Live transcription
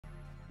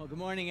Well, good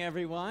morning,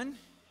 everyone.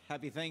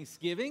 Happy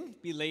Thanksgiving,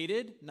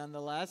 belated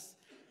nonetheless.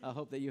 I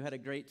hope that you had a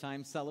great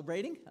time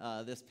celebrating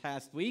this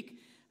past week.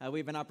 We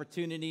have an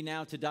opportunity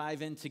now to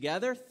dive in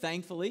together,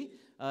 thankfully,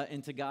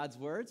 into God's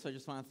Word. So I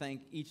just want to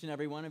thank each and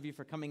every one of you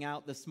for coming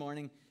out this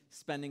morning,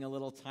 spending a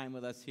little time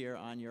with us here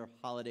on your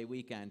holiday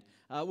weekend.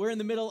 We're in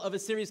the middle of a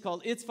series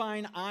called It's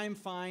Fine, I'm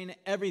Fine,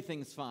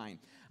 Everything's Fine.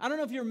 I don't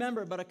know if you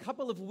remember, but a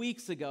couple of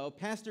weeks ago,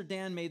 Pastor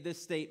Dan made this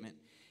statement.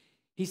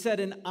 He said,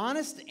 an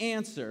honest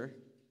answer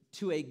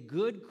to a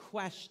good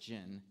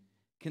question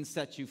can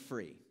set you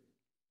free.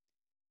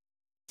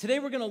 Today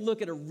we're going to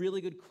look at a really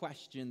good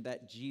question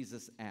that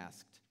Jesus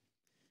asked.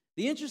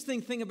 The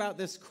interesting thing about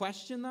this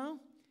question, though,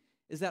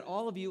 is that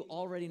all of you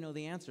already know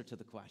the answer to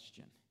the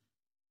question,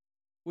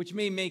 which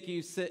may make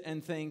you sit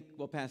and think,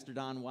 well, Pastor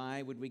Don,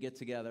 why would we get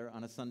together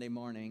on a Sunday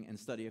morning and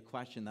study a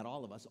question that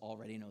all of us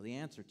already know the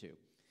answer to?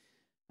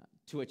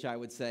 To which I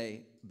would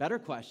say, better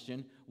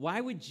question, why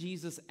would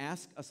Jesus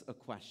ask us a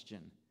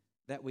question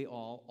that we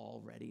all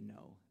already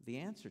know the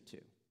answer to?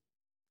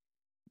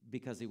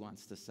 Because he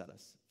wants to set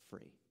us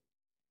free.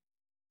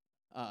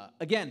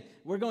 Again,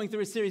 we're going through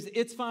a series,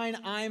 It's Fine,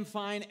 I'm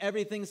Fine,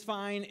 Everything's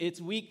Fine. It's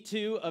week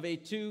 2 of a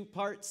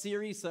 2-part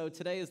series, so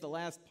today is the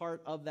last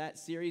part of that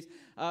series.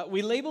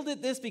 We labeled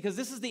it this because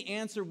this is the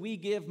answer we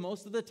give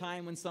most of the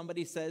time when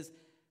somebody says,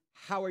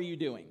 how are you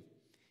doing?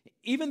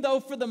 Even though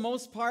for the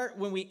most part,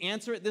 when we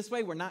answer it this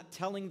way, we're not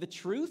telling the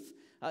truth,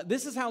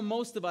 this is how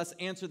most of us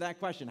answer that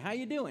question. How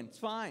you doing? It's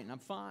fine. I'm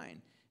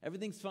fine.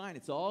 Everything's fine.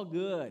 It's all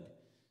good.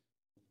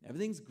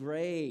 Everything's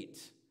great.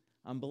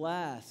 I'm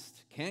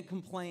blessed. Can't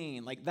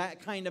complain. Like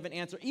that kind of an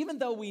answer. Even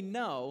though we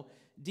know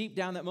deep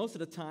down that most of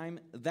the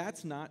time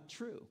that's not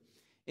true.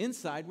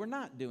 Inside, we're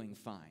not doing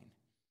fine.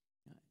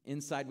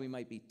 Inside, we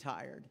might be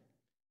tired,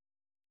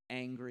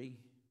 angry,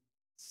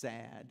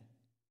 sad,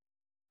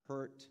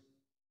 hurt,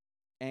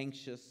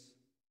 anxious,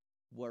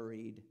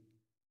 worried,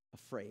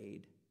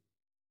 afraid,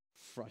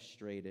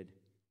 frustrated.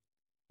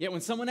 Yet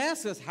when someone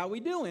asks us, how we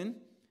doing?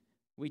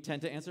 We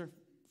tend to answer,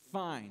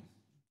 fine.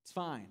 It's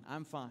fine.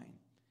 I'm fine.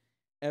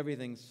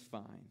 Everything's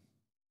fine.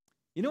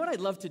 You know what I'd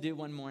love to do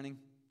one morning?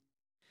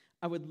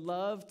 I would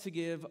love to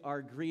give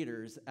our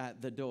greeters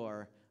at the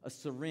door a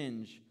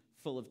syringe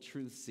full of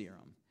truth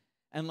serum.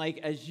 And like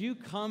as you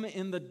come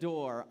in the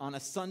door on a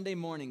Sunday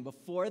morning,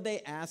 before they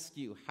ask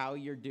you how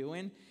you're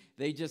doing,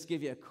 they just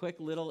give you a quick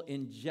little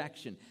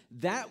injection.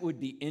 That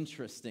would be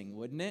interesting,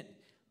 wouldn't it?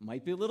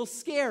 Might be a little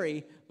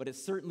scary, but it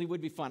certainly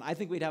would be fun. I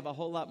think we'd have a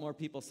whole lot more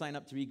people sign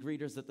up to be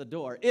greeters at the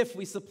door if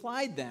we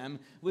supplied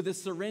them with a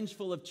syringe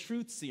full of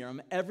truth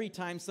serum every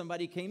time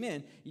somebody came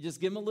in. You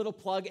just give them a little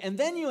plug, and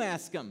then you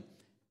ask them,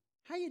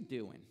 how you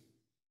doing?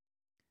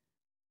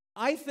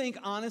 I think,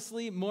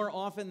 honestly, more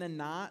often than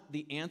not,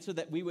 the answer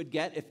that we would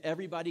get if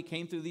everybody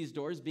came through these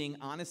doors being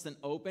honest and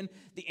open,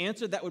 the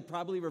answer that would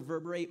probably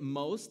reverberate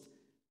most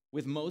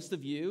with most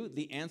of you,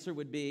 the answer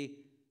would be,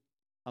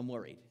 I'm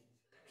worried.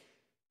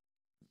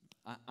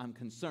 I'm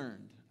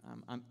concerned.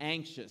 I'm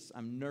anxious.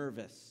 I'm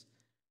nervous.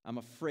 I'm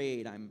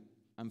afraid.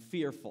 I'm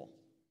fearful.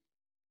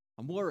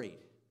 I'm worried.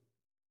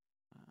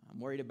 I'm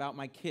worried about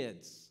my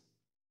kids.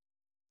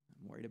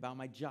 I'm worried about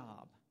my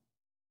job.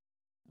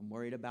 I'm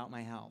worried about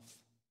my health.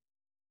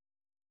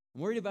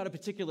 I'm worried about a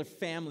particular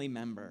family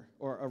member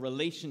or a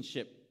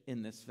relationship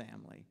in this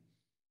family.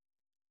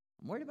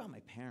 I'm worried about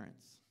my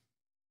parents.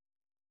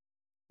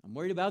 I'm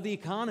worried about the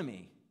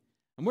economy.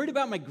 I'm worried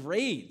about my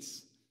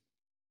grades.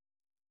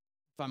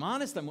 If I'm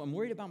honest, I'm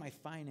worried about my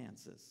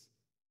finances.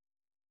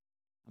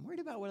 I'm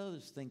worried about what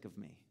others think of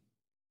me.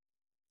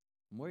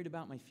 I'm worried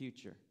about my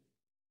future.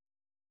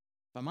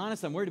 If I'm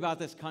honest, I'm worried about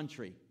this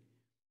country.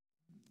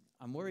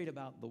 I'm worried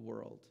about the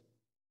world.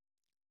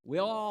 We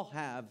all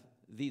have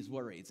these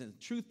worries. And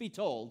truth be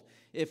told,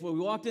 if we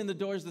walked in the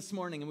doors this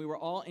morning and we were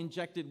all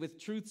injected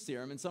with truth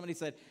serum and somebody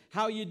said,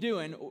 how you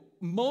doing?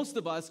 Most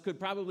of us could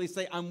probably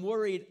say, I'm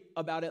worried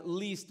about at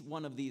least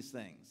one of these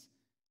things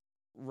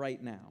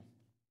right now.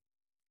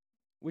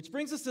 Which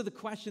brings us to the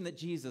question that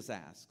Jesus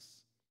asks.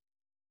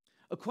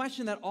 A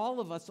question that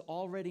all of us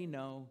already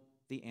know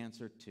the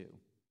answer to.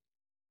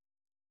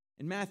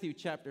 In Matthew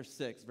chapter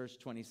 6, verse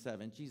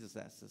 27, Jesus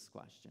asks this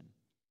question.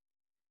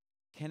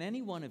 Can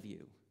any one of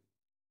you,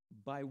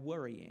 by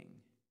worrying,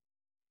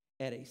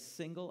 add a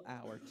single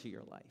hour to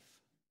your life?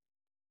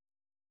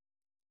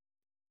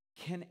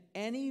 Can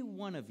any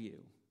one of you,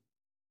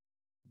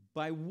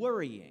 by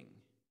worrying,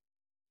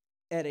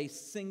 add a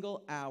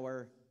single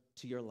hour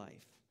to your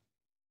life?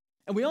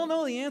 And we all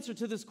know the answer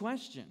to this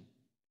question.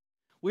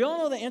 We all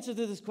know the answer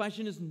to this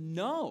question is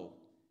no.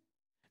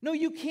 No,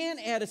 you can't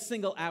add a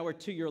single hour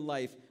to your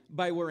life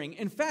by worrying.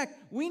 In fact,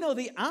 we know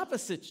the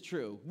opposite's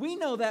true. We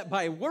know that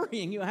by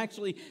worrying, you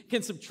actually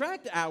can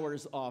subtract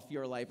hours off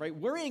your life, right?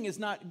 Worrying is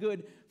not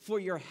good for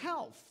your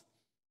health.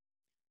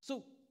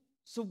 So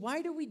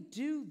why do we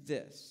do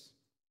this?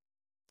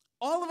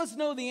 All of us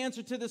know the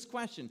answer to this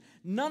question.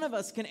 None of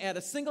us can add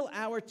a single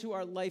hour to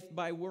our life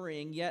by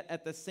worrying, yet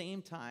at the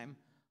same time,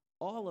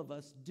 all of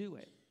us do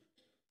it.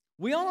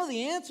 We all know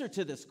the answer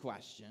to this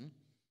question.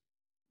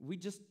 we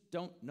just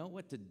don't know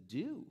what to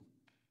do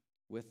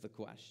with the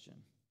question.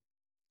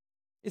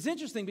 It's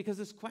interesting because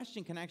this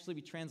question can actually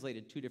be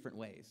translated two different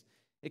ways.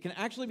 It can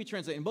actually be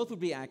translated, and both would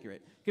be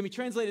accurate. It can be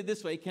translated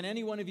this way: can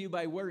any one of you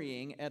by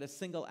worrying add a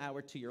single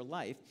hour to your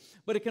life?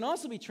 But it can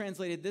also be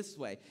translated this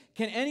way: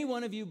 can any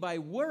one of you by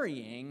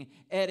worrying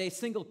add a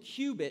single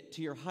cubit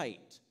to your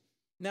height?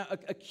 Now,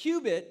 a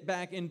cubit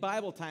back in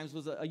Bible times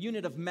was a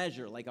unit of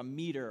measure, like a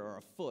meter or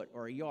a foot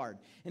or a yard.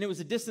 And it was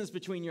a distance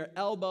between your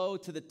elbow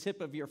to the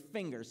tip of your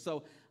finger.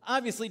 So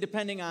obviously,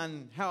 depending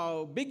on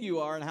how big you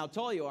are and how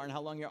tall you are and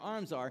how long your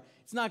arms are,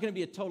 it's not going to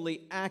be a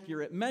totally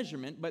accurate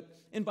measurement. But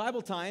in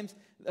Bible times,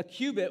 a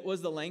cubit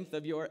was the length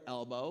of your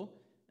elbow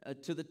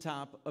to the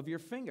top of your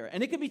finger.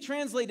 And it can be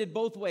translated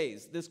both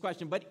ways, this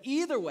question. But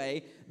either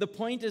way, the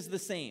point is the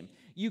same.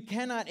 You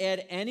cannot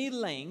add any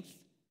length,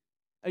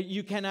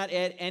 you cannot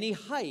add any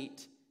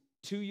height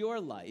to your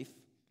life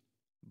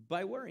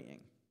by worrying.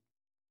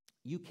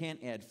 You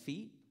can't add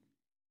feet,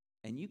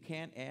 and you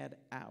can't add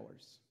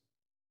hours.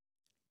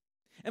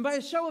 And by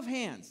a show of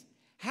hands,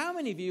 how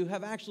many of you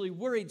have actually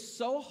worried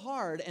so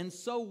hard and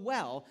so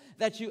well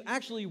that you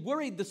actually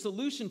worried the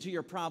solution to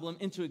your problem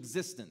into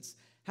existence?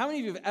 How many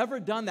of you have ever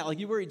done that? Like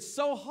you worried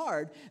so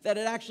hard that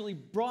it actually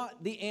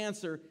brought the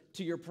answer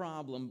to your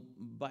problem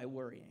by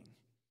worrying.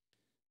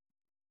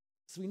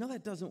 So we know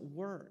that doesn't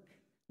work.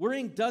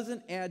 Worrying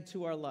doesn't add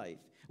to our life.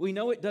 We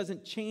know it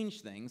doesn't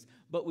change things,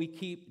 but we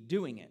keep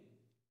doing it.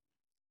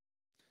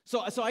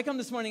 So I come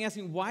this morning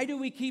asking, why do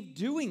we keep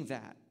doing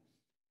that?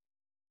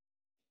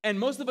 And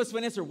most of us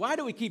would answer, why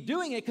do we keep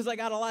doing it? Because I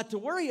got a lot to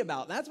worry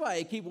about. That's why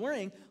I keep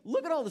worrying.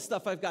 Look at all the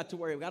stuff I've got to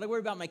worry about. I've got to worry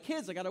about my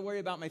kids. I've got to worry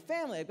about my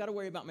family. I've got to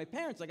worry about my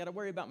parents. I've got to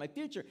worry about my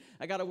future.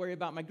 I've got to worry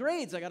about my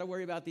grades. I've got to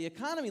worry about the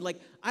economy.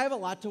 Like, I have a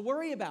lot to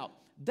worry about.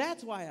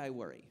 That's why I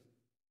worry.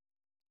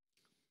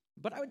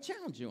 But I would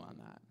challenge you on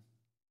that.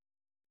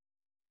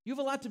 You have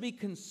a lot to be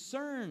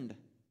concerned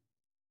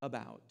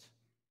about.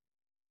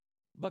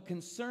 But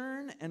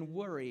concern and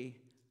worry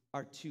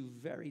are two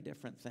very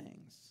different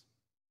things.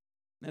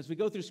 As we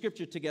go through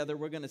Scripture together,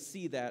 we're going to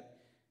see that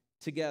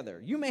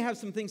together. You may have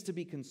some things to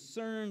be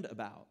concerned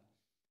about,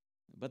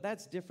 but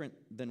that's different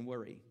than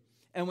worry.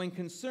 And when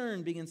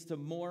concern begins to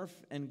morph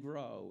and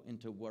grow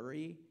into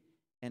worry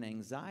and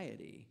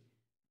anxiety,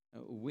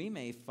 we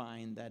may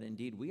find that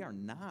indeed we are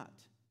not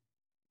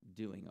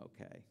doing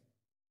okay.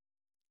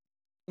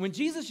 When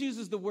Jesus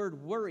uses the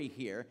word worry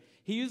here,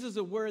 he uses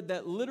a word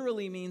that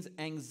literally means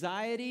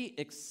anxiety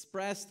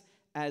expressed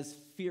as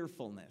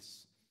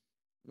fearfulness.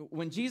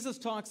 When Jesus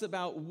talks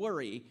about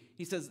worry,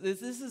 he says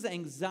this is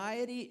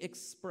anxiety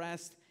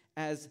expressed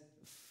as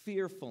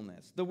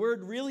fearfulness. The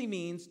word really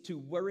means to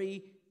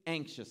worry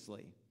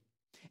anxiously.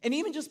 And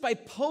even just by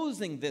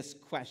posing this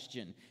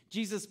question,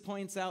 Jesus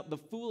points out the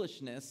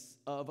foolishness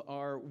of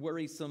our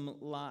worrisome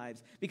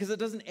lives. Because it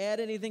doesn't add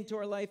anything to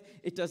our life,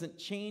 it doesn't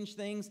change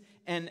things,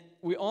 and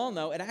we all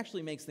know it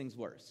actually makes things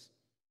worse.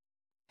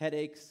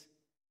 Headaches,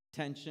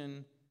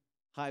 tension,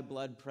 high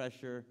blood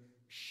pressure,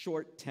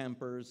 short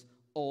tempers,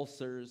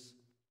 ulcers.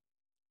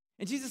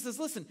 And Jesus says,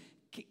 listen,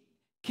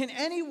 can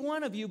any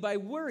one of you by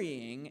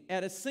worrying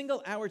add a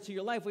single hour to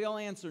your life? We all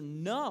answer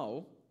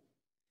no.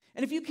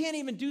 And if you can't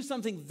even do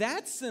something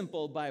that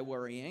simple by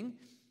worrying,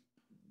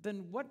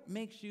 then what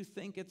makes you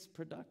think it's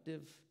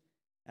productive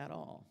at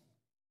all?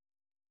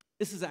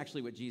 This is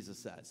actually what Jesus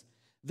says.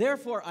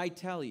 Therefore, I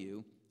tell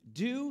you,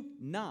 do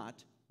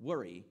not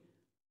worry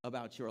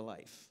about your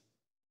life.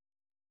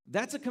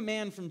 That's a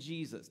command from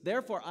Jesus.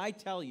 Therefore, I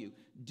tell you,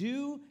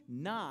 do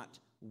not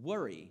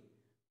worry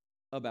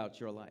about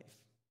your life.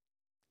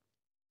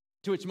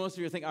 To which most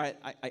of you think, all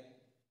right,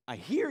 I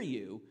hear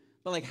you,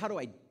 but like, how do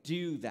I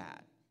do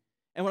that?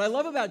 And what I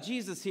love about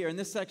Jesus here in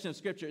this section of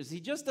Scripture is he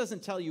just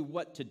doesn't tell you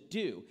what to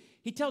do.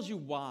 He tells you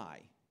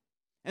why.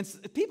 And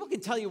people can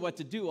tell you what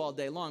to do all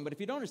day long, but if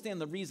you don't understand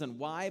the reason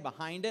why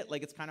behind it,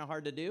 like it's kind of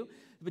hard to do.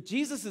 But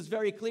Jesus is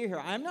very clear here.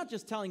 I'm not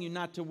just telling you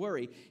not to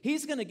worry.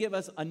 He's going to give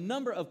us a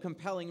number of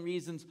compelling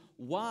reasons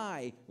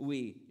why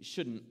we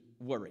shouldn't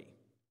worry.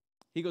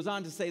 He goes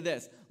on to say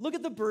this, look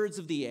at the birds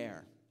of the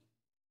air.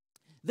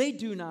 They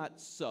do not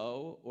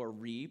sow or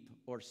reap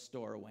or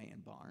store away in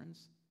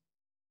barns.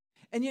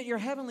 And yet your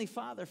heavenly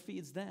Father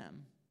feeds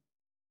them.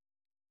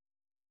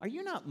 Are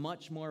you not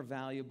much more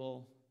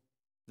valuable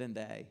than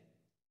they?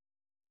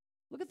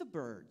 Look at the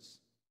birds.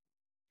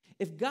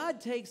 If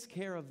God takes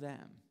care of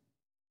them,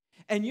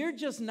 and you're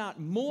just not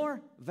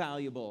more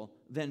valuable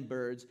than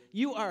birds,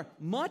 you are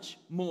much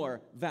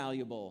more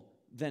valuable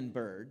than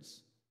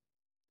birds,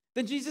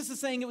 then Jesus is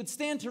saying it would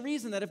stand to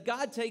reason that if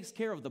God takes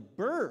care of the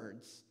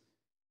birds,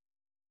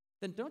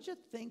 then don't you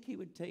think he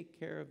would take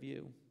care of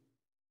you?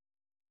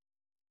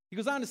 He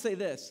goes on to say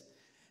this,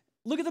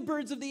 look at the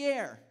birds of the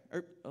air.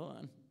 Hold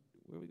on,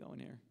 where are we going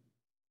here?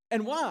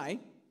 And why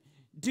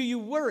do you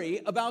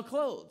worry about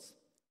clothes?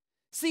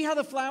 See how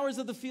the flowers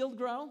of the field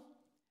grow?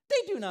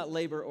 They do not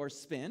labor or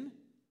spin.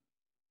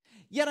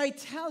 Yet I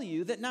tell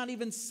you that not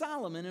even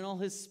Solomon in all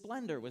his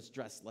splendor was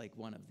dressed like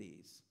one of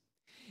these.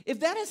 If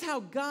that is how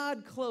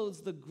God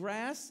clothes the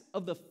grass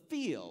of the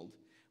field,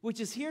 which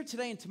is here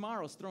today and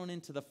tomorrow is thrown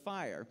into the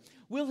fire,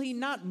 will he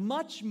not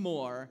much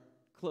more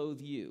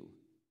clothe you,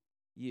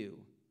 you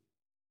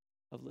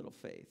of little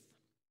faith?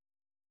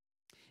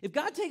 If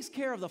God takes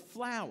care of the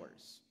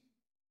flowers,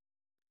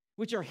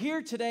 which are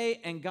here today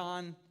and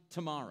gone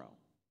tomorrow,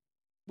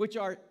 which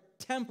are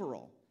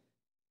temporal,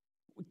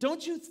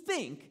 don't you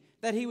think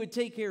that he would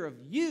take care of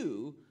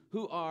you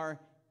who are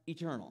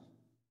eternal?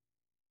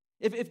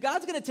 If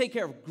God's going to take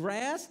care of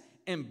grass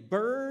and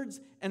birds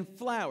and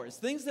flowers,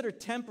 things that are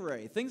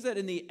temporary, things that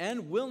in the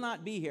end will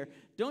not be here,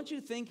 don't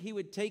you think he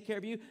would take care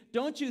of you?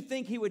 Don't you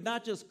think he would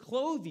not just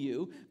clothe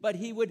you, but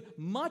he would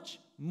much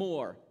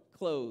more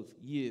clothe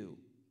you?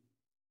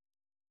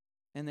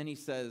 And then he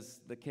says,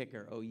 the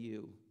kicker, oh,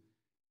 you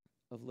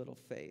of little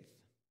faith.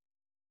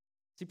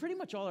 See, pretty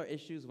much all our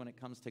issues when it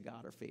comes to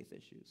God are faith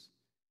issues.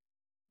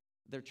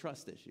 They're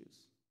trust issues.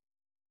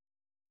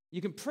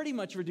 You can pretty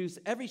much reduce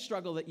every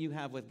struggle that you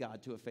have with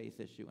God to a faith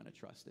issue and a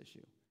trust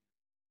issue.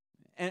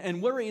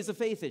 And worry is a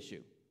faith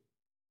issue.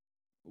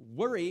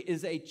 Worry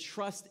is a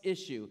trust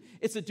issue.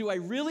 It's a, do I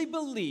really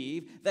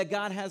believe that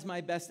God has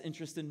my best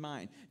interest in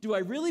mind? Do I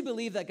really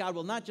believe that God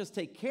will not just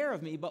take care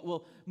of me, but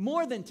will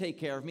more than take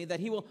care of me, that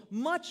he will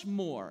much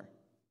more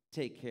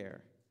take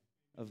care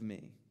of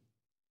me?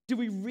 Do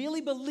we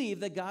really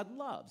believe that God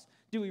loves?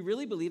 Do we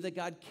really believe that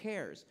God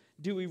cares?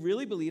 Do we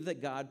really believe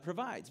that God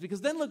provides? Because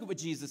then look at what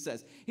Jesus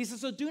says. He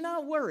says, so do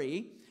not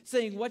worry,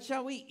 saying, what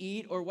shall we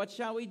eat, or what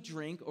shall we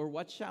drink, or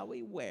what shall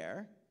we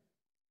wear?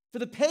 For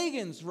the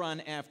pagans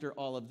run after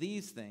all of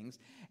these things,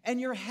 and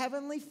your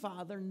heavenly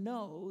Father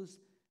knows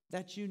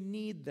that you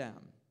need them.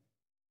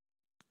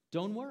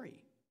 Don't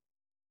worry.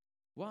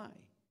 Why?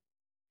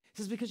 He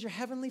says, because your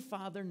heavenly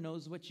Father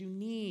knows what you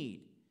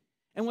need.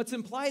 And what's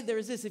implied there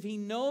is this: if he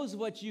knows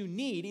what you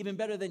need, even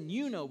better than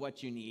you know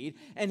what you need,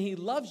 and he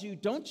loves you,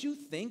 don't you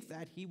think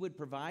that he would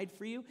provide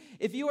for you?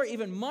 If you are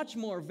even much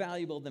more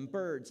valuable than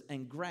birds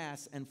and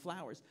grass and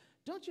flowers,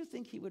 don't you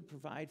think he would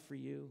provide for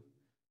you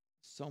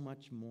so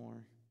much more?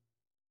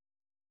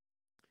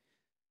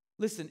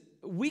 Listen,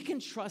 we can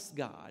trust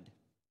God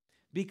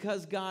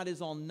because God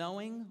is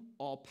all-knowing,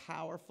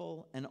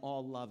 all-powerful, and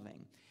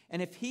all-loving.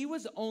 And if he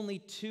was only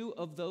two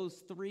of those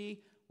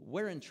three,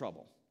 we're in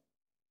trouble.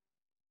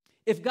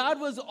 If God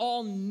was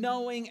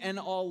all-knowing and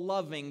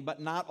all-loving, but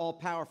not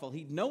all-powerful,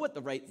 he'd know what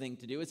the right thing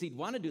to do is. He'd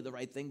want to do the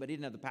right thing, but he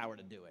didn't have the power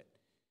to do it.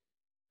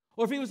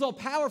 Or if he was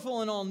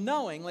all-powerful and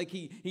all-knowing, like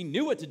he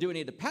knew what to do and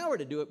he had the power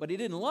to do it, but he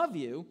didn't love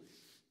you,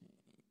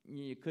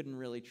 you couldn't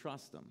really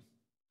trust him.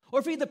 Or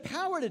if he had the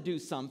power to do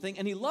something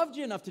and he loved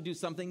you enough to do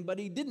something, but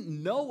he didn't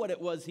know what it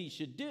was he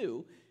should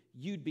do,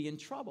 you'd be in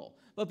trouble.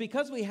 But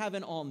because we have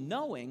an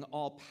all-knowing,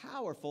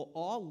 all-powerful,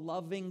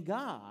 all-loving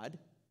God,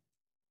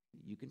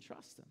 you can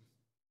trust him.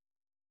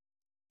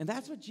 And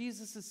that's what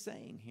Jesus is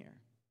saying here.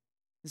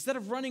 Instead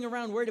of running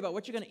around worried about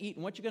what you're going to eat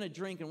and what you're going to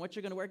drink and what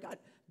you're going to wear,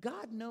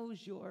 God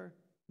knows your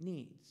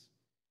needs.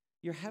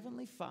 Your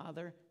heavenly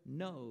Father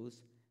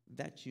knows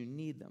that you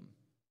need them.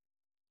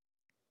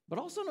 But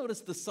also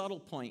notice the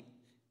subtle point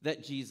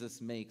that Jesus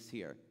makes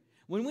here.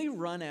 When we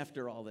run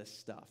after all this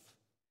stuff,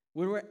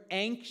 when we're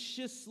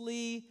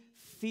anxiously,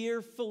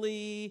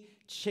 fearfully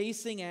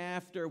chasing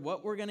after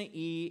what we're going to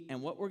eat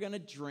and what we're going to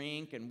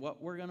drink and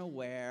what we're going to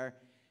wear,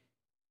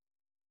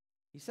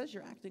 he says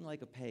you're acting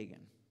like a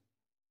pagan.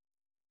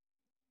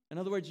 In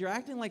other words, you're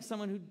acting like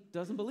someone who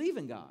doesn't believe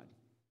in God.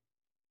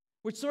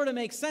 Which sort of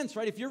makes sense,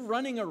 right? If you're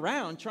running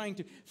around trying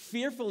to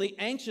fearfully,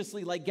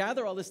 anxiously,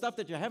 gather all this stuff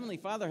that your heavenly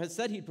Father has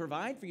said he'd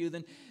provide for you,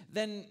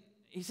 then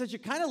he says you're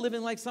kind of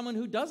living like someone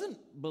who doesn't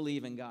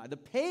believe in God. The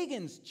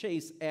pagans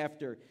chase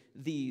after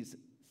these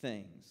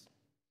things.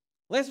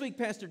 Last week,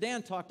 Pastor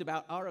Dan talked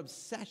about our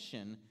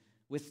obsession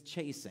with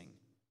chasing.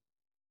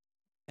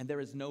 And there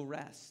is no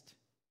rest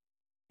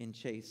in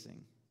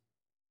chasing.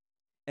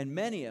 And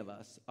many of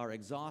us are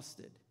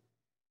exhausted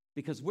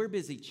because we're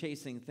busy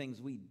chasing things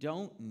we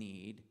don't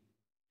need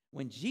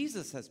when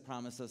Jesus has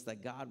promised us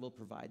that God will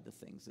provide the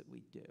things that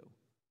we do.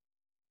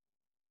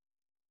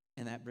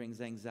 And that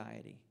brings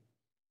anxiety,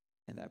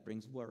 and that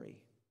brings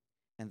worry,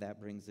 and that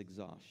brings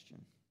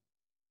exhaustion.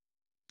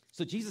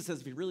 So Jesus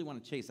says if you really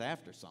want to chase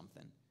after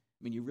something,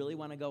 you really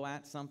want to go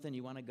at something,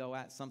 you want to go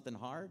at something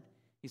hard,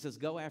 he says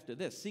go after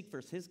this. Seek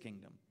first his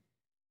kingdom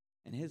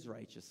and his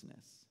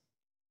righteousness.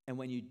 And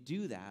when you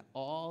do that,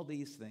 all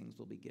these things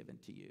will be given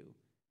to you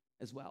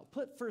as well.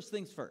 Put first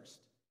things first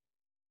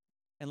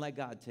and let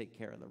God take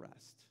care of the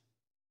rest.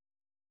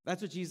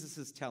 That's what Jesus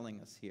is telling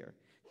us here.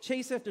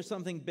 Chase after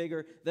something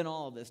bigger than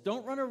all of this.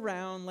 Don't run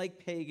around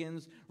like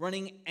pagans,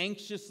 running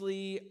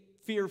anxiously,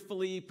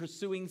 fearfully,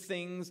 pursuing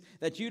things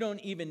that you don't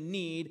even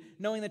need,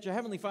 knowing that your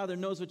heavenly Father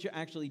knows what you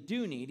actually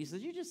do need. He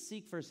says, you just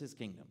seek first his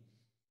kingdom,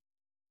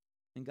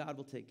 and God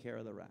will take care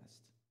of the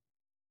rest.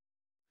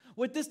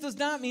 What this does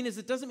not mean is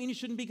it doesn't mean you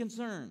shouldn't be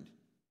concerned.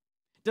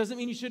 It doesn't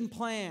mean you shouldn't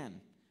plan.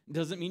 It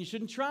doesn't mean you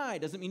shouldn't try.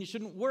 It doesn't mean you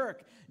shouldn't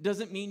work. It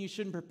doesn't mean you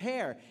shouldn't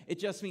prepare. It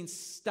just means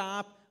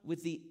stop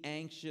with the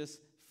anxious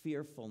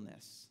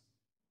fearfulness.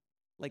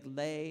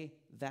 Lay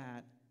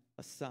that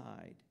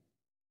aside.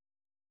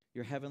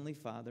 Your heavenly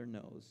Father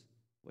knows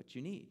what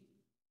you need.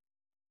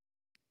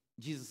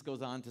 Jesus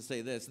goes on to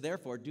say this,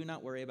 therefore, do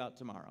not worry about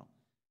tomorrow,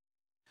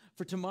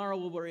 for tomorrow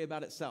will worry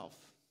about itself.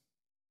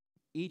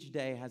 Each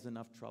day has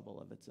enough trouble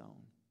of its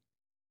own.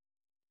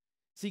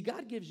 See,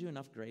 God gives you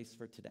enough grace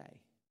for today.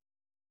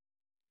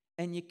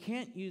 And you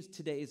can't use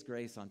today's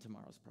grace on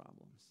tomorrow's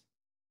problems.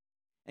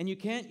 And you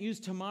can't use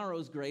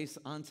tomorrow's grace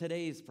on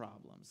today's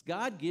problems.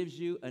 God gives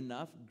you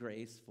enough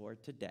grace for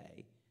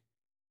today.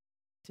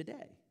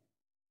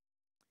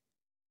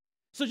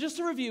 So just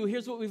to review,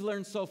 here's what we've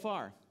learned so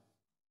far.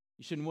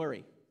 You shouldn't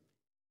worry.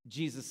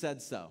 Jesus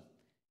said so.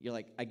 You're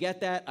like, I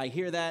get that. I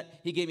hear that.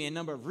 He gave me a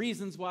number of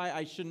reasons why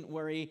I shouldn't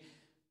worry.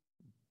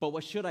 But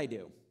what should I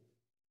do?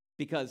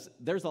 Because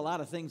there's a lot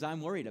of things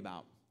I'm worried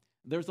about.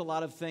 There's a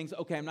lot of things,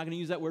 okay, I'm not going to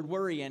use that word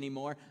worry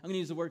anymore. I'm going to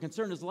use the word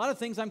concern. There's a lot of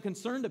things I'm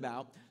concerned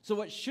about. So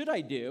what should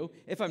I do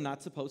if I'm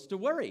not supposed to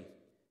worry?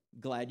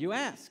 Glad you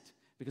asked,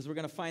 because we're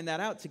going to find that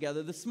out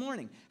together this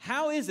morning.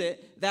 How is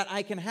it that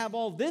I can have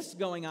all this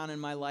going on in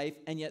my life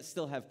and yet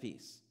still have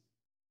peace?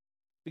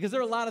 Because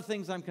there are a lot of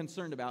things I'm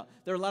concerned about.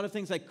 There are a lot of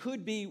things I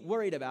could be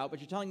worried about, but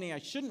you're telling me I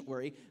shouldn't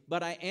worry,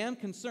 but I am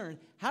concerned.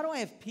 How do I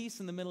have peace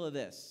in the middle of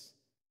this?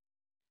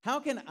 How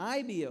can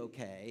I be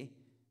okay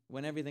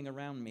when everything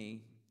around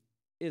me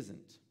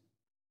isn't?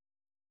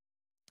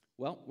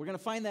 Well, we're going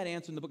to find that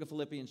answer in the book of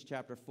Philippians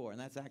chapter 4, and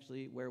that's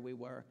actually where we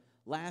were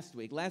last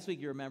week. Last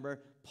week, you remember,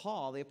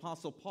 Paul, the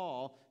Apostle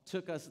Paul,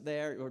 took us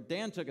there, or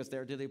Dan took us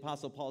there to the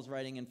Apostle Paul's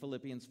writing in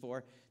Philippians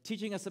 4,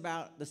 teaching us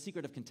about the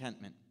secret of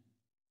contentment.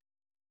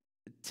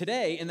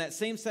 Today, in that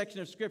same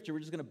section of Scripture, we're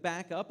just going to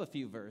back up a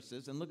few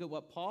verses and look at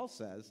what Paul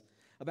says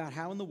about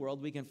how in the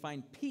world we can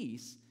find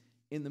peace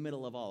in the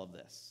middle of all of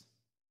this.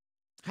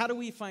 How do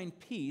we find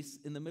peace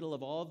in the middle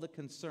of all of the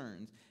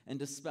concerns and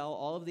dispel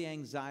all of the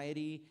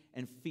anxiety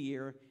and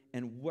fear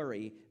and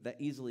worry that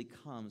easily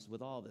comes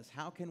with all this?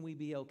 How can we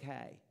be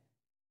okay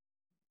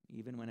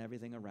even when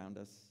everything around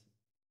us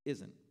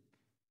isn't?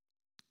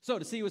 So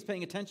to see who was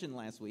paying attention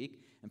last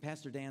week, and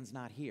Pastor Dan's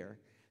not here,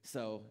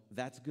 so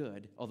that's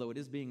good, although it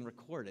is being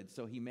recorded,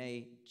 so he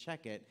may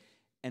check it,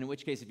 and in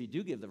which case, if you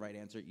do give the right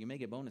answer, you may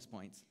get bonus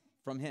points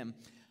from him.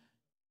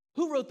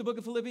 Who wrote the book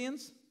of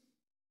Philippians?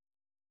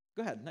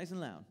 Go ahead, nice and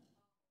loud.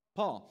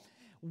 Paul.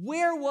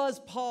 Where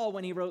was Paul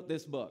when he wrote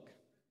this book?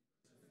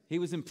 He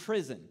was in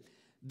prison.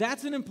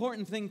 That's an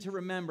important thing to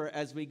remember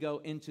as we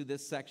go into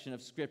this section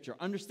of Scripture,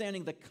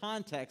 understanding the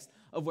context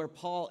of where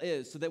Paul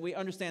is so that we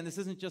understand this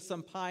isn't just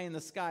some pie in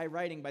the sky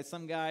writing by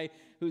some guy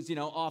who's,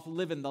 off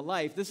living the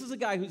life. This is a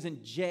guy who's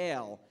in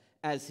jail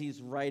as he's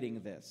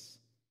writing this.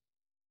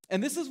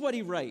 And this is what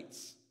he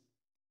writes.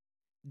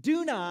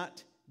 Do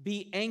not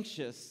be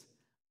anxious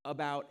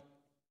about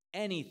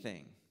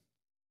anything.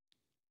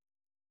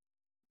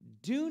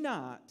 Do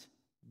not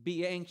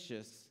be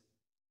anxious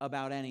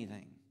about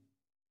anything.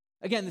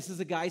 Again, this is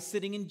a guy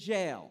sitting in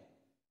jail.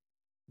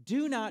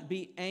 Do not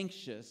be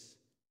anxious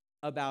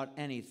about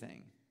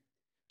anything.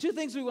 Two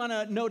things we want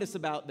to notice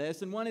about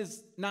this, and one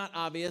is not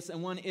obvious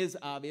and one is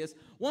obvious.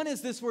 One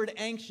is this word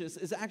anxious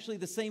is actually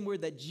the same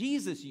word that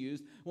Jesus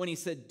used when he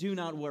said, do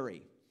not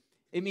worry.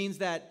 It means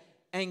that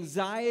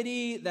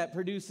anxiety that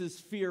produces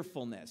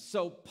fearfulness.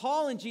 So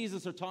Paul and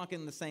Jesus are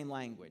talking the same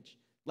language.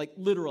 Like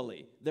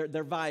literally, they're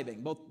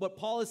vibing. Both what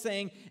Paul is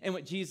saying and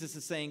what Jesus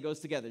is saying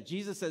goes together.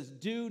 Jesus says,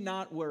 do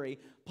not worry.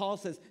 Paul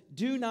says,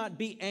 do not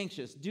be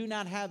anxious. Do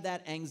not have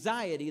that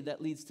anxiety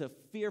that leads to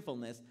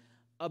fearfulness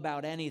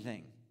about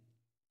anything.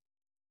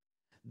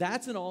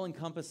 That's an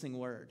all-encompassing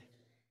word.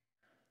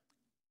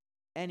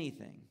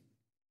 Anything.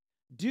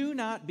 Do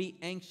not be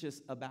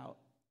anxious about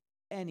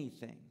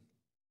anything.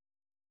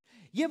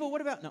 Yeah, but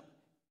what about, no,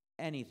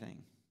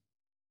 anything.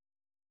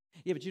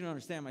 Yeah, but you don't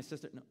understand, my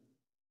sister. No.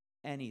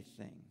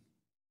 Anything.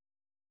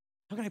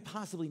 How can I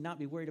possibly not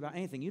be worried about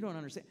anything? You don't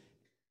understand.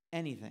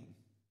 Anything.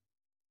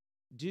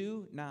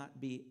 Do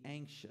not be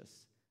anxious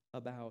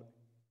about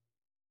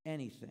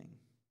anything.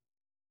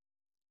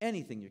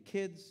 Anything. Your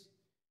kids,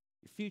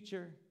 your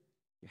future,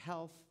 your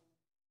health,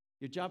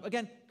 your job.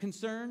 Again,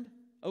 concerned,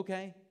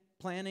 okay.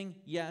 Planning,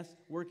 yes.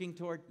 Working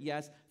toward,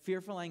 yes.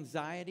 Fearful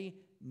anxiety,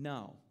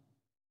 no.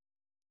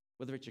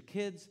 Whether it's your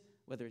kids,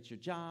 whether it's your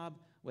job,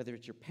 whether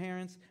it's your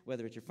parents,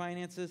 whether it's your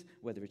finances,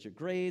 whether it's your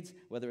grades,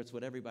 whether it's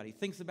what everybody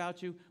thinks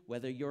about you,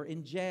 whether you're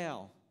in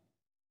jail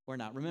or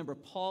not. Remember,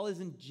 Paul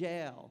is in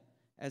jail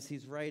as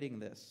he's writing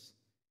this.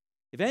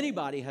 If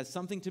anybody has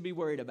something to be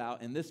worried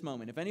about in this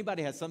moment, if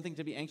anybody has something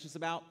to be anxious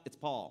about, it's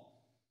Paul.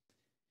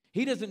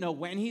 He doesn't know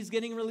when he's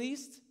getting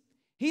released.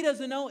 He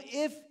doesn't know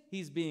if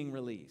he's being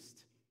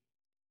released.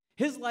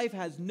 His life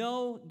has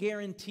no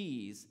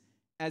guarantees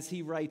as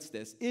he writes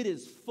this. It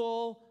is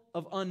full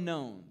of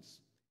unknowns.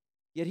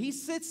 Yet he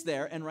sits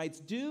there and writes,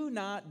 do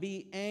not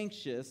be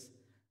anxious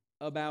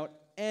about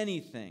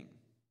anything.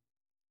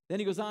 Then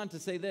he goes on to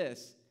say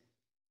this,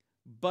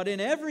 but in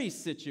every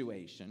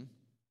situation,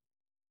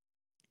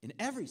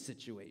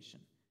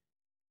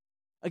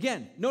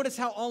 again, notice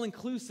how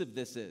all-inclusive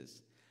this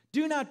is.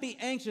 Do not be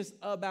anxious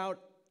about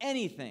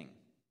anything,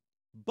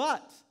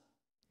 but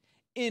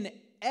in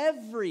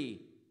every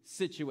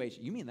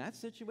situation. You mean that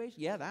situation?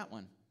 Yeah, that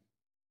one.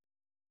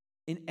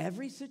 In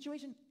every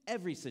situation?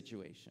 Every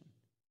situation.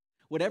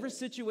 Whatever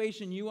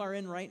situation you are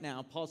in right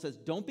now, Paul says,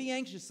 don't be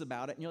anxious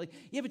about it. And you're like,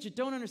 yeah, but you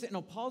don't understand.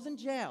 No, Paul's in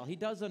jail. He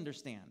does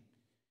understand.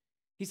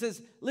 He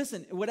says,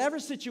 listen, whatever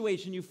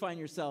situation you find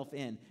yourself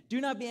in, do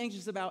not be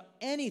anxious about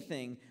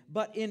anything,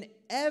 but in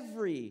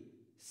every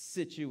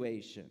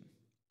situation,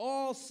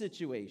 all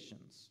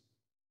situations.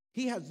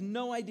 He has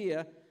no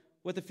idea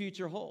what the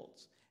future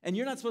holds. And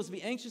you're not supposed to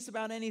be anxious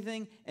about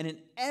anything, and in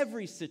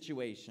every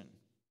situation,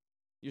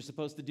 you're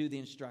supposed to do the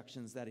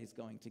instructions that he's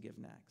going to give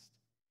next.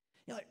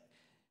 You're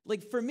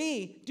like for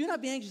me, do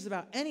not be anxious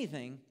about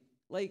anything.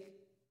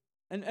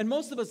 And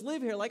most of us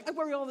live here, I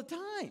worry all the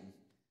time.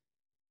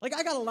 I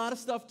got a lot of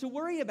stuff to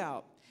worry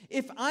about.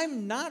 If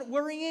I'm not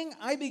worrying,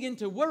 I begin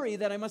to worry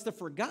that I must have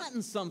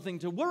forgotten something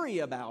to worry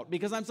about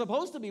because I'm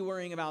supposed to be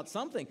worrying about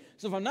something.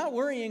 So if I'm not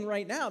worrying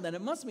right now, then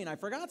it must mean I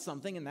forgot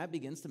something, and that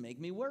begins to make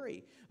me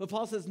worry. But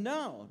Paul says,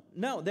 no,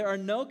 there are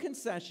no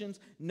concessions,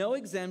 no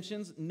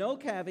exemptions, no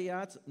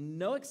caveats,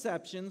 no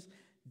exceptions.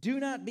 Do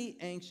not be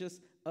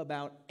anxious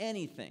about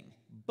anything,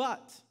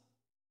 but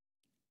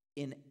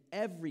in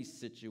every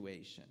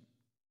situation.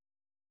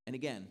 And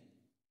again,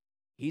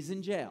 he's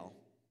in jail.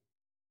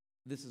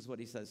 This is what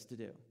he says to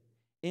do.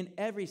 In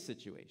every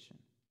situation,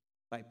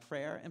 by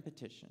prayer and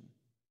petition,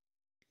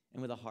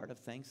 and with a heart of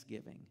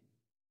thanksgiving,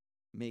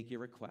 make your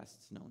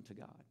requests known to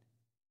God.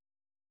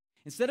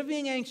 Instead of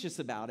being anxious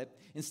about it,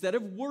 instead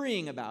of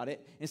worrying about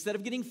it, instead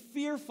of getting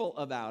fearful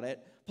about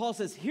it, Paul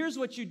says, here's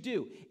what you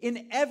do.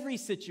 In every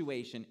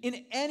situation,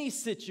 in any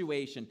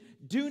situation,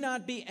 do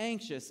not be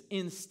anxious.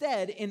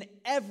 Instead, in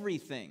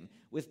everything,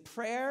 with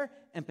prayer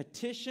and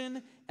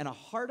petition and a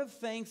heart of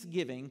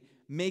thanksgiving,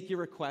 make your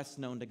requests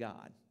known to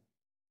God.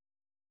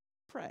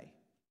 Pray.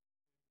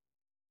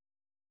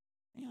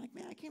 And you're like,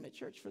 man, I came to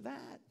church for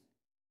that.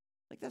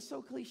 That's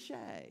so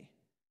cliche.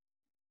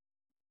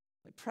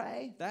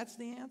 Pray, that's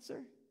the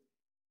answer?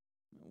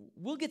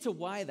 We'll get to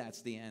why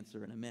that's the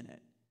answer in a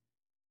minute.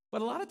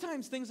 But a lot of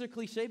times things are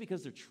cliche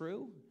because they're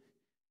true.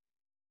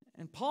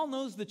 And Paul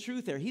knows the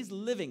truth there. He's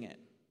living it.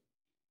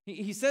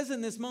 He says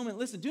in this moment,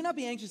 listen, do not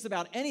be anxious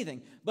about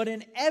anything, but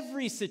in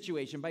every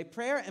situation, by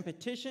prayer and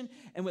petition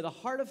and with a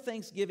heart of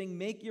thanksgiving,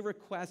 make your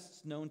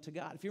requests known to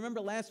God. If you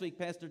remember last week,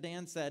 Pastor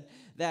Dan said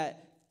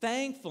that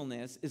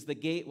thankfulness is the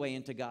gateway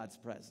into God's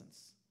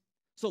presence.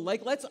 So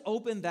let's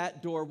open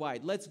that door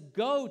wide. Let's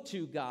go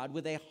to God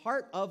with a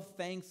heart of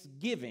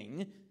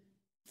thanksgiving.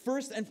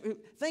 First, and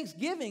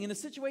thanksgiving in a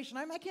situation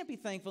I can't be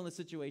thankful in the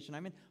situation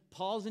I'm in.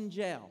 Paul's in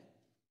jail.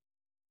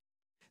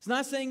 It's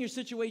not saying your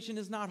situation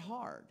is not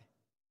hard.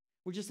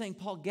 We're just saying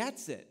Paul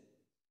gets it.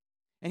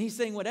 And he's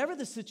saying whatever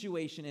the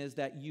situation is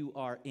that you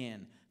are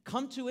in,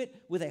 come to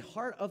it with a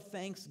heart of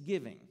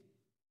thanksgiving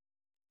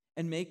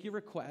and make your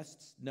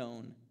requests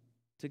known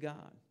to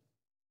God.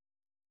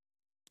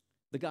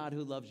 The God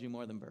who loves you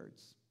more than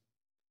birds.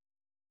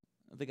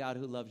 The God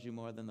who loves you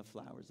more than the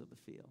flowers of the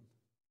field.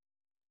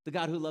 The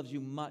God who loves you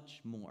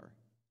much more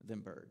than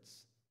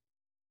birds.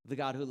 The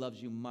God who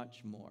loves you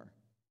much more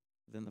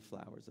than the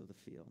flowers of the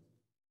field.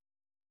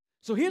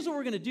 So here's what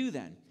we're going to do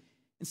then.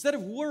 Instead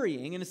of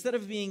worrying and instead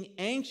of being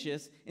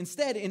anxious,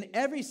 instead, in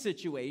every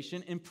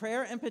situation, in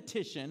prayer and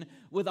petition,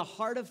 with a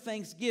heart of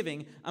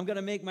thanksgiving, I'm going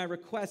to make my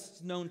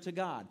requests known to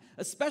God,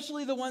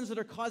 especially the ones that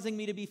are causing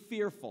me to be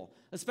fearful,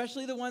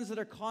 especially the ones that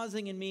are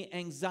causing in me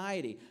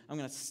anxiety. I'm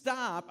going to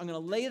stop. I'm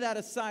going to lay that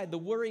aside, the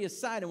worry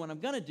aside, and what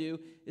I'm going to do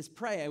is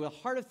pray. With a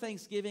heart of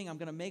thanksgiving, I'm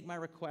going to make my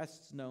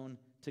requests known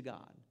to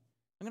God.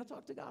 I'm going to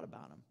talk to God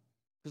about them,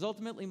 because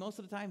ultimately, most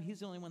of the time,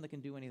 he's the only one that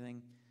can do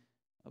anything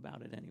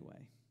about it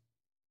anyway.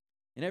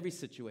 In every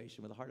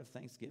situation, with a heart of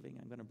thanksgiving,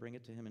 I'm going to bring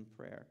it to him in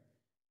prayer.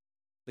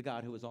 The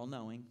God who is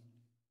all-knowing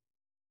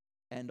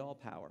and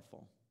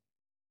all-powerful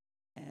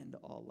and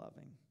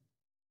all-loving.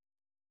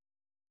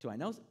 So I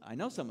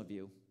know some of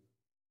you,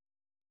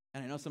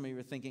 and I know some of you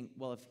are thinking,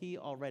 well, if he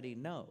already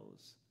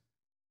knows,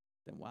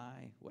 then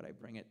why would I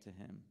bring it to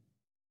him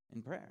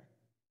in prayer?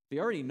 If he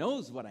already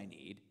knows what I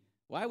need,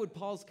 why would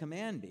Paul's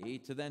command be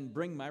to then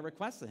bring my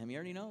request to him? He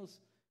already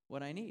knows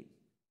what I need.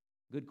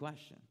 Good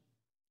question.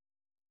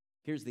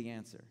 Here's the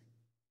answer.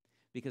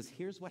 Because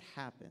here's what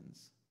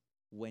happens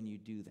when you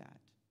do that.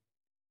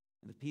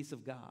 And the peace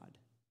of God,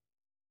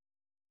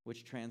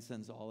 which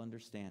transcends all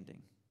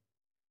understanding,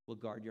 will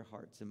guard your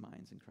hearts and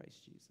minds in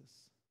Christ Jesus.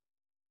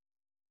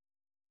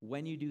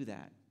 When you do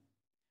that,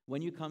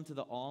 when you come to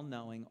the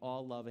all-knowing,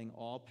 all-loving,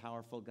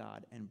 all-powerful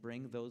God and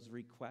bring those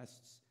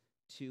requests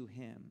to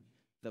him,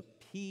 the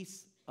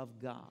peace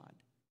of God,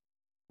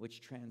 which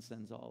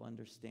transcends all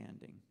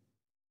understanding,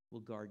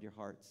 will guard your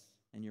hearts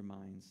and your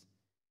minds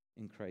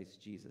in Christ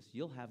Jesus.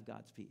 You'll have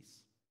God's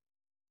peace.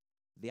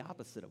 The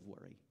opposite of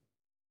worry.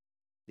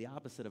 The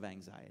opposite of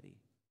anxiety.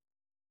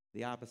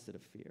 The opposite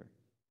of fear.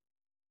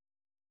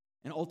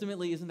 And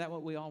ultimately, isn't that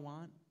what we all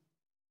want?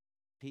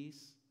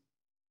 Peace?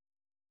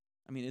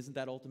 I mean, isn't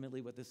that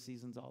ultimately what this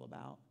season's all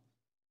about?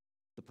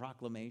 The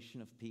proclamation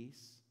of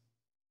peace?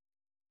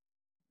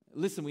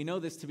 Listen, we know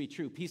this to be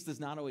true. Peace does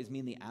not always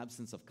mean the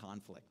absence of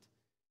conflict.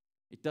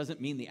 It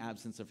doesn't mean the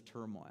absence of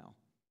turmoil.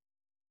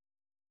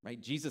 Right?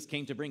 Jesus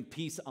came to bring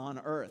peace on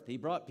earth. He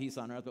brought peace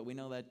on earth, but we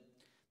know that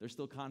there's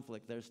still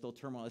conflict, there's still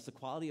turmoil. It's the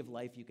quality of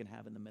life you can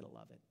have in the middle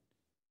of it.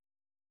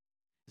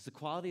 It's the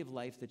quality of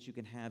life that you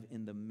can have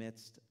in the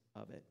midst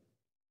of it.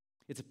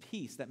 It's a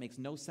peace that makes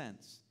no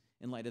sense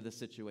in light of the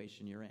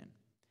situation you're in.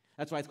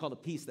 That's why it's called a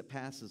peace that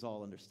passes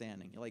all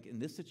understanding. You're like, in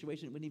this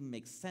situation, it wouldn't even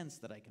make sense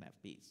that I can have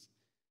peace.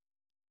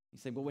 You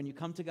say, but when you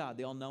come to God,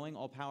 the all-knowing,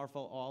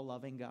 all-powerful,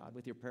 all-loving God,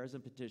 with your prayers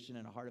and petition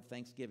and a heart of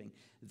thanksgiving,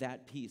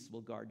 that peace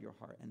will guard your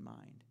heart and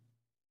mind.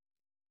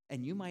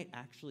 And you might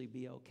actually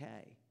be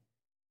okay,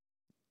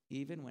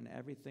 even when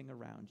everything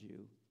around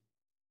you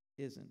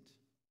isn't.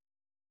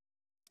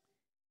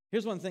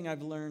 Here's one thing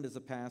I've learned as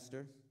a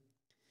pastor.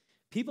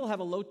 People have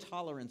a low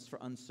tolerance for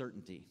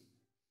uncertainty.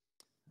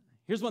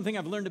 Here's one thing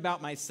I've learned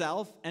about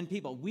myself and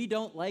people. We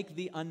don't like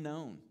the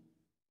unknown.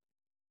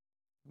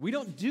 We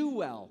don't do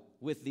well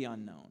with the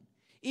unknown,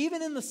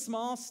 even in the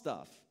small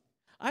stuff.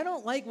 I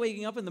don't like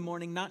waking up in the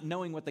morning not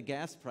knowing what the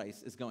gas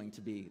price is going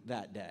to be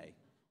that day.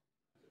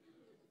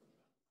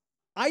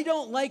 I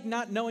don't like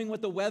not knowing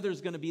what the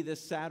weather's going to be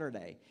this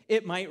Saturday.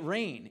 It might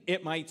rain.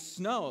 It might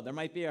snow. There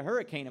might be a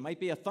hurricane. It might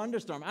be a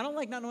thunderstorm. I don't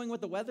like not knowing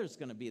what the weather's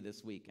going to be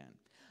this weekend.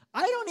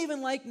 I don't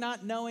even like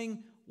not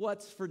knowing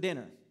what's for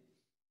dinner.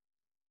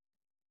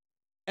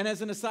 And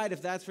as an aside,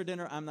 if that's for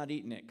dinner, I'm not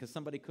eating it because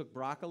somebody cooked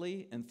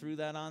broccoli and threw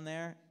that on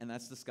there, and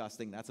that's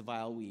disgusting. That's a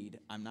vile weed.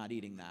 I'm not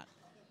eating that.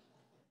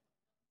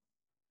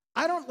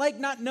 I don't like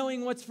not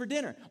knowing what's for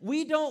dinner.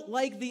 We don't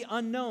like the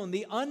unknown.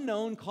 The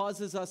unknown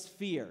causes us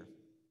fear.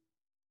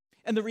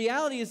 And the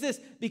reality is this,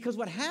 because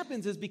what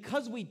happens is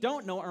because we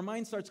don't know, our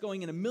mind starts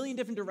going in a million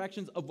different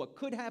directions of what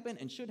could happen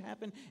and should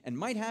happen and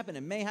might happen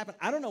and may happen.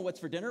 I don't know what's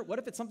for dinner. What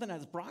if it's something that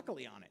has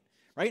broccoli on it,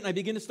 right? And I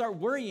begin to start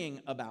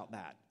worrying about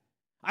that.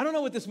 I don't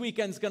know what this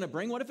weekend's going to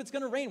bring. What if it's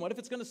going to rain? What if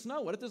it's going to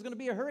snow? What if there's going to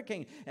be a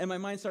hurricane? And my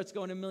mind starts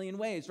going a million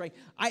ways, right?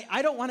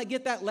 I don't want to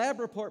get that lab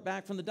report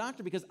back from the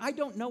doctor because I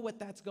don't know what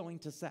that's going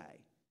to say.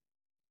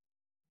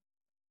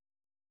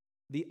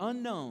 The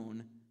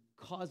unknown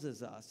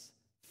causes us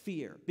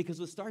fear, because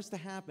what starts to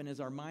happen is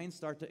our minds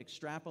start to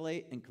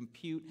extrapolate and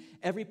compute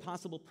every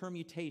possible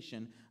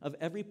permutation of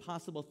every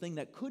possible thing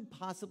that could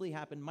possibly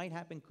happen, might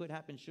happen, could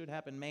happen, should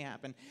happen, may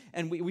happen.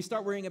 And we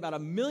start worrying about a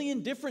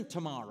million different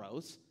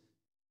tomorrows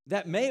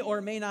that may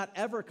or may not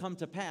ever come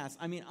to pass.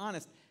 I mean,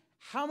 honest,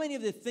 how many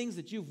of the things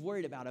that you've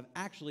worried about have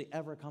actually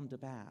ever come to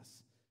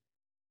pass?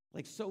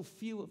 Like so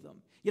few of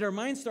them. Yet our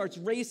mind starts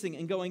racing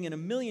and going in a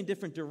million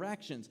different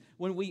directions.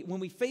 When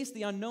we face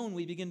the unknown,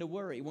 we begin to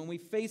worry. When we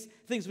face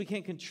things we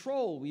can't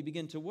control, we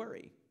begin to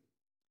worry.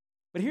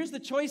 But here's the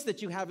choice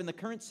that you have in the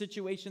current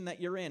situation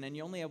that you're in, and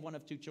you only have one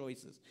of two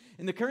choices.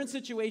 In the current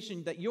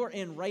situation that you're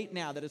in right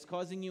now that is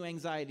causing you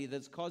anxiety,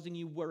 that is causing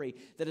you worry,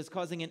 that is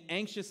causing an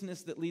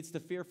anxiousness that leads to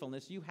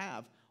fearfulness, you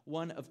have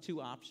one of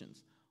two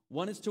options.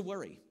 One is to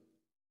worry.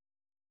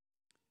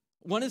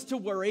 One is to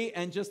worry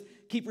and just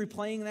keep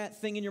replaying that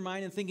thing in your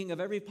mind and thinking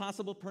of every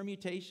possible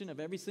permutation, of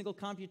every single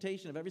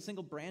computation, of every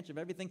single branch, of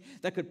everything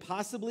that could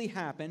possibly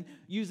happen,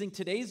 using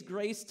today's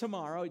grace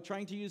tomorrow,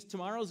 trying to use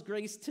tomorrow's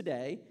grace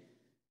today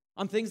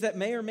on things that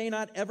may or may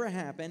not ever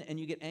happen, and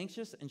you get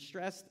anxious and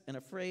stressed and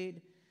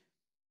afraid,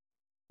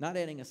 not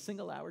adding a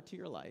single hour to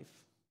your life,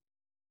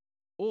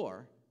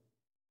 or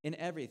in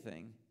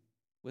everything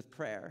with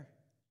prayer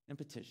and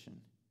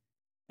petition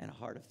and a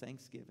heart of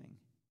thanksgiving,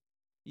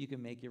 you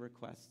can make your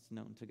requests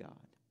known to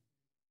God.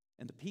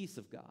 And the peace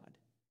of God,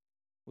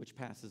 which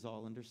passes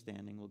all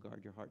understanding, will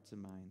guard your hearts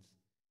and minds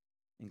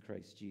in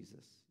Christ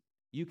Jesus.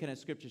 You can,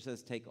 as Scripture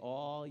says, take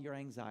all your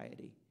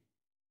anxiety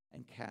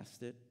and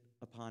cast it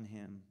upon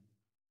Him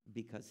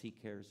because He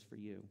cares for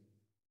you,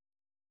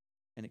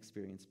 and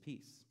experience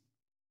peace.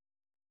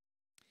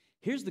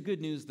 Here's the good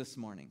news this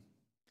morning,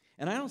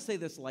 and I don't say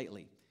this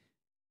lightly.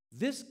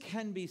 This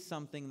can be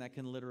something that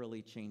can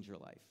literally change your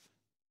life.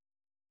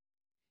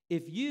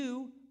 If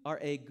you are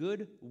a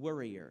good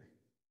worrier,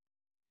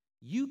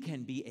 you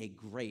can be a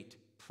great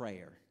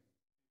prayer.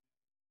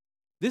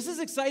 This is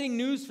exciting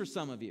news for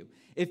some of you.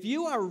 If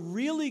you are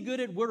really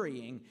good at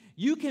worrying,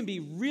 you can be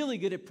really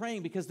good at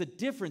praying because the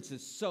difference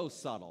is so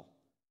subtle.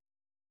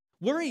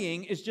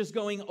 Worrying is just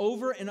going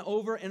over and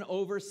over and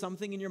over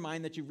something in your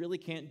mind that you really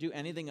can't do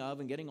anything of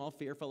and getting all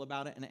fearful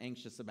about it and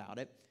anxious about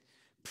it.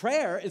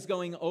 Prayer is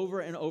going over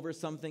and over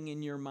something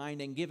in your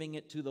mind and giving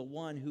it to the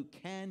one who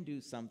can do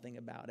something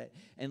about it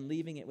and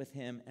leaving it with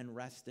Him and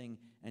resting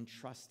and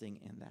trusting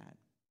in that.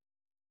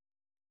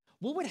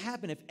 What would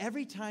happen if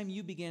every time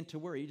you began to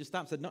worry, you just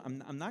stopped and said,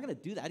 no, I'm not going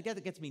to do that.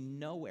 That gets me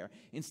nowhere.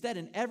 Instead,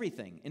 in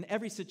everything, in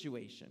every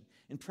situation,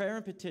 in prayer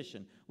and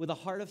petition, with a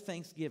heart of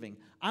thanksgiving,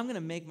 I'm going to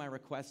make my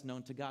request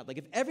known to God. Like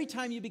if every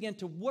time you began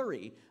to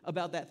worry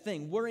about that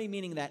thing, worry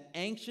meaning that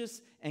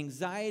anxious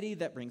anxiety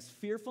that brings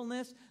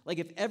fearfulness, like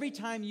if every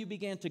time you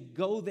began to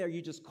go there,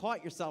 you just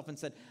caught yourself and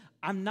said,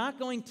 I'm not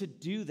going to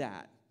do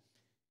that.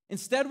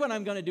 Instead, what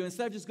I'm going to do,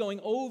 instead of just going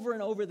over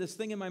and over this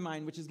thing in my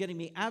mind, which is getting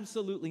me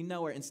absolutely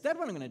nowhere, instead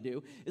what I'm going to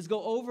do is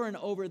go over and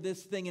over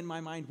this thing in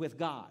my mind with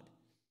God.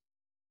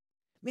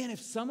 Man,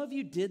 if some of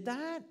you did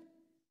that,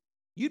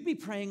 you'd be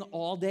praying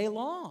all day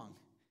long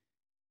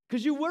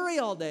because you worry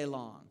all day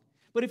long.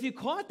 But if you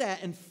caught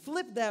that and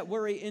flipped that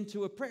worry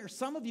into a prayer,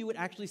 some of you would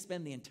actually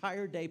spend the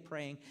entire day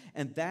praying,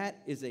 and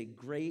that is a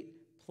great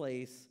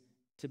place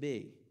to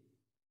be.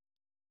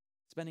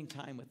 Spending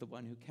time with the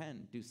one who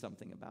can do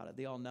something about it,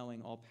 the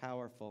all-knowing,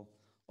 all-powerful,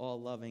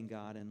 all-loving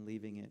God, and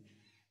leaving it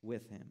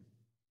with him.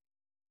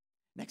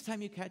 Next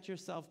time you catch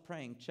yourself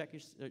praying,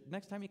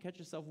 next time you catch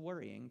yourself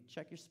worrying,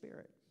 check your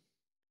spirit.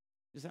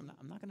 Just say,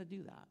 I'm not going to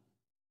do that.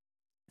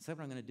 Instead,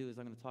 what I'm going to do is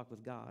I'm going to talk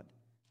with God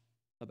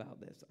about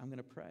this. I'm going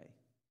to pray.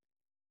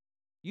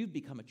 You'd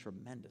become a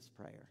tremendous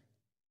prayer.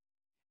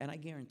 And I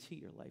guarantee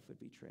your life would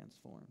be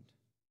transformed.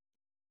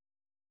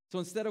 So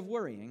instead of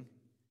worrying,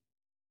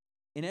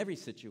 in every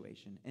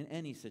situation, in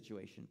any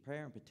situation,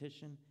 prayer and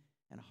petition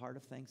and a heart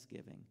of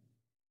thanksgiving,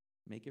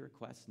 make your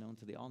requests known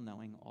to the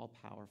all-knowing,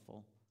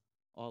 all-powerful,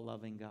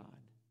 all-loving God.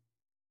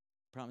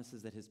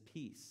 Promises that his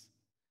peace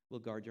will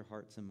guard your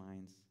hearts and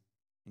minds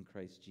in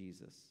Christ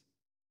Jesus.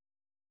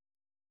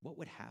 What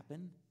would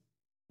happen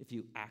if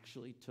you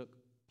actually took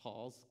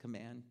Paul's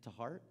command to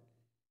heart?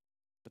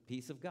 The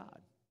peace of God,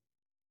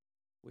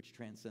 which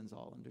transcends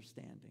all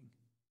understanding,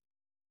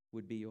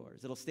 would be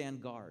yours. It'll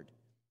stand guard.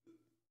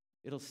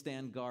 It'll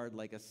stand guard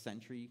like a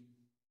sentry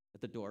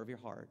at the door of your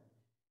heart.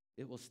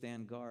 It will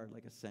stand guard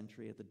like a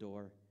sentry at the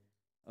door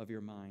of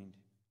your mind.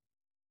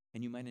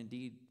 And you might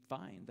indeed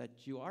find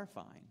that you are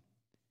fine,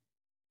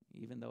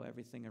 even though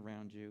everything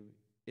around you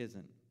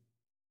isn't.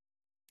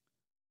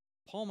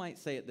 Paul might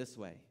say it this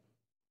way,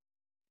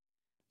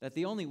 that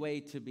the only way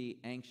to be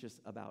anxious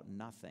about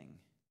nothing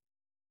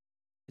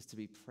is to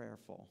be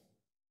prayerful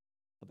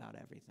about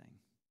everything.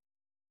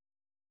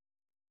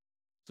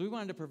 So we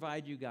wanted to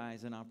provide you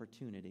guys an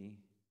opportunity.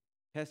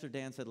 Pastor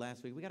Dan said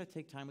last week, we got to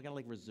take time, we got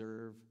to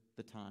reserve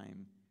the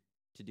time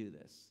to do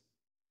this.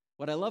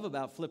 What I love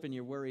about flipping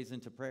your worries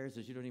into prayers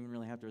is you don't even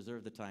really have to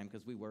reserve the time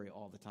because we worry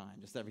all the time.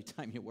 Just every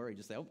time you worry,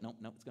 just say, oh, no,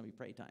 it's going to be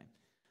pray time.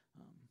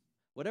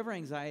 Whatever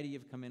anxiety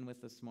you've come in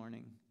with this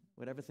morning,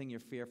 whatever thing you're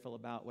fearful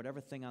about,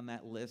 whatever thing on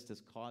that list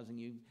is causing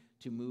you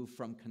to move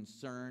from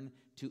concern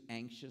to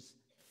anxious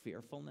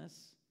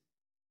fearfulness,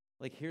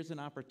 like here's an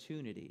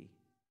opportunity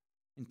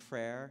in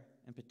prayer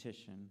and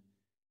petition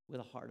with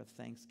a heart of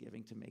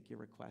thanksgiving to make your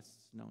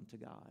requests known to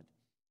God,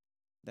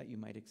 that you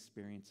might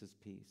experience his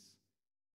peace.